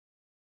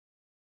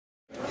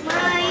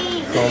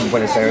from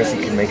Buenos Aires,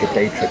 you can make a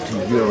day trip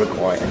to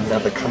Uruguay,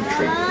 another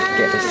country,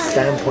 get a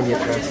stamp on your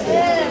passport,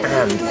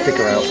 and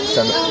figure out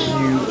some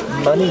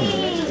new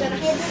money.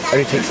 It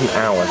only takes an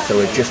hour, so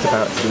we're just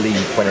about to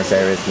leave Buenos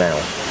Aires now.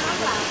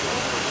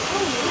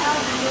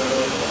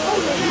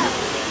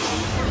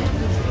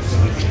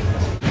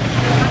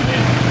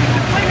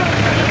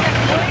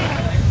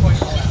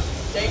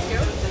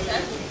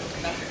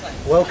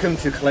 Welcome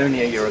to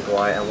Colonia,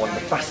 Uruguay, and one of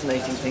the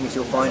fascinating things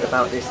you'll find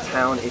about this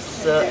town is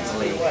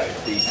certainly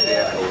these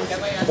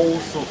vehicles. All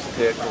sorts of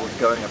vehicles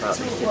going about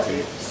the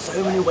city,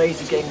 so many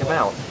ways of getting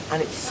about,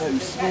 and it's so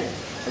small.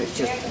 And it's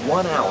just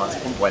 1 hour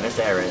from Buenos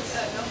Aires.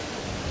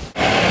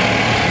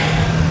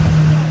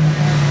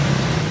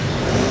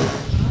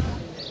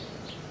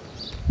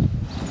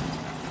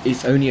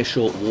 It's only a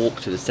short walk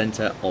to the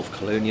centre of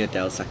Colonia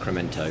del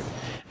Sacramento,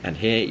 and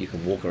here you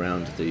can walk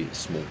around the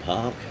small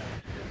park,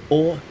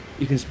 or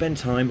you can spend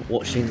time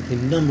watching the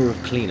number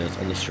of cleaners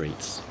on the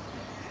streets.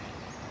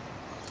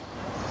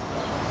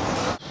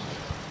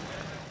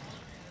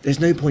 There's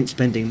no point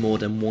spending more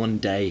than 1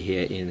 day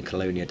here in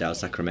Colonia del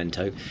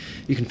Sacramento.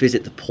 You can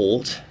visit the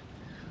port,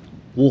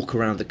 walk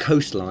around the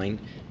coastline,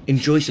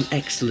 enjoy some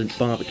excellent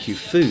barbecue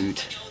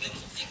food,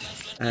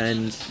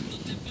 and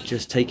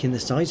just take in the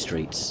side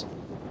streets.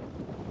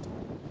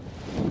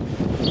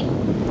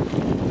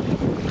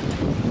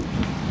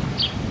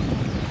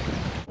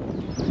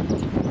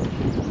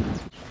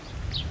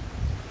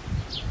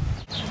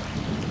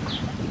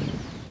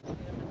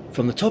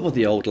 From the top of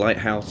the old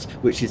lighthouse,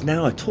 which is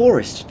now a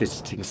tourist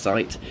visiting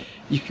site,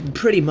 you can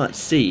pretty much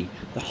see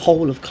the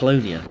whole of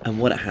Colonia and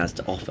what it has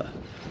to offer.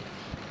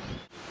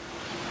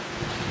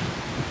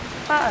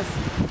 Paz.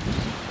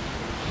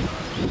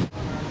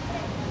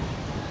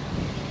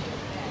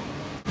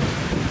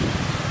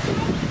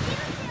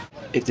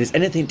 If there's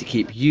anything to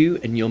keep you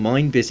and your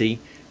mind busy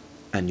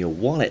and your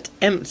wallet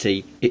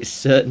empty, it's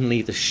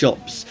certainly the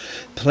shops.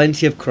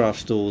 Plenty of craft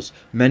stores,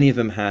 many of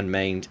them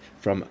handmade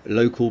from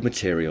local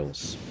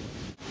materials.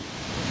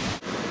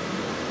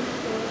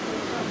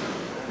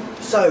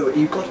 So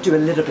you've got to do a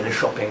little bit of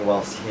shopping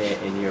whilst here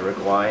in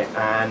Uruguay,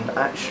 and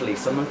actually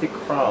some of the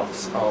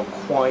crafts are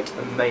quite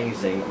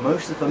amazing.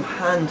 Most of them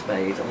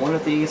handmade, and one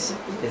of these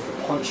is the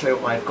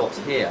poncho I've got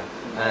here.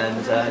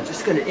 And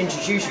just going to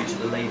introduce you to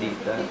the lady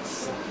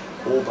that's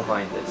all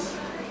behind this.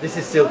 This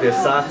is Silvia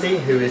Sati,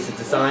 who is the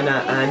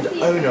designer and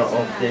owner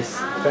of this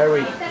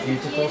very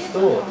beautiful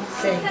store.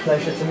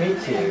 Pleasure to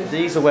meet you.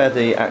 These are where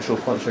the actual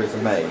ponchos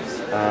are made,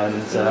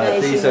 and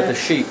these are the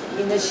sheep.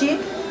 In the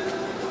sheep?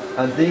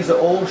 And these are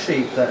all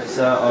sheep that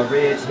are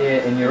reared here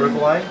in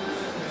Uruguay.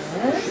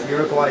 Yes.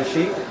 Uruguay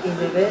sheep.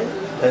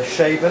 They're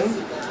shaven.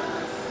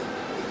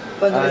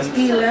 And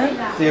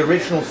the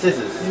original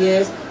scissors.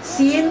 Yes.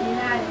 Sin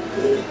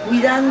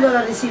cuidando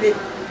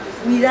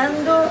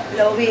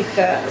la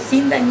oveja,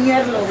 sin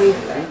dañar la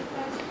oveja.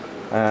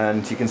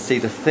 And you can see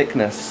the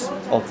thickness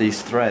of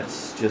these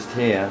threads just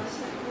here,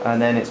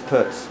 and then it's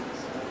put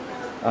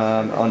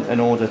in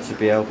order to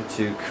be able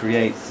to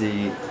create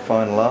the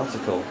final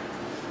article.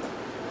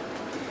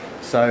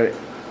 So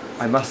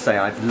I must say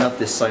I've loved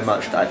this so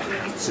much that I've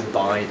had to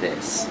buy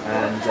this.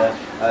 And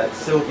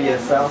Silvia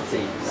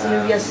Salti,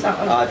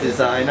 our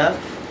designer,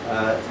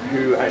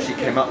 who actually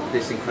came up with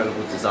this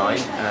incredible design,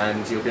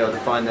 and you'll be able to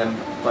find them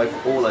both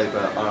all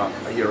over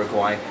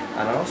Uruguay,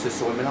 and I also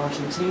saw them in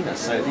Argentina,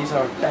 so these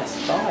are a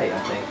best buy, I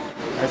think.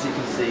 As you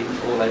can see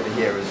all over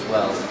here as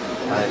well,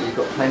 you've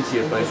got plenty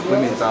of both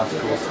women's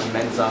articles and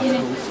men's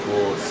articles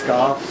for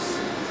scarves,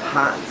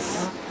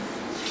 hats,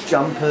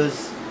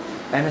 jumpers,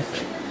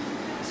 anything.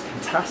 It's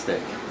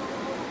fantastic.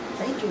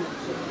 Thank you.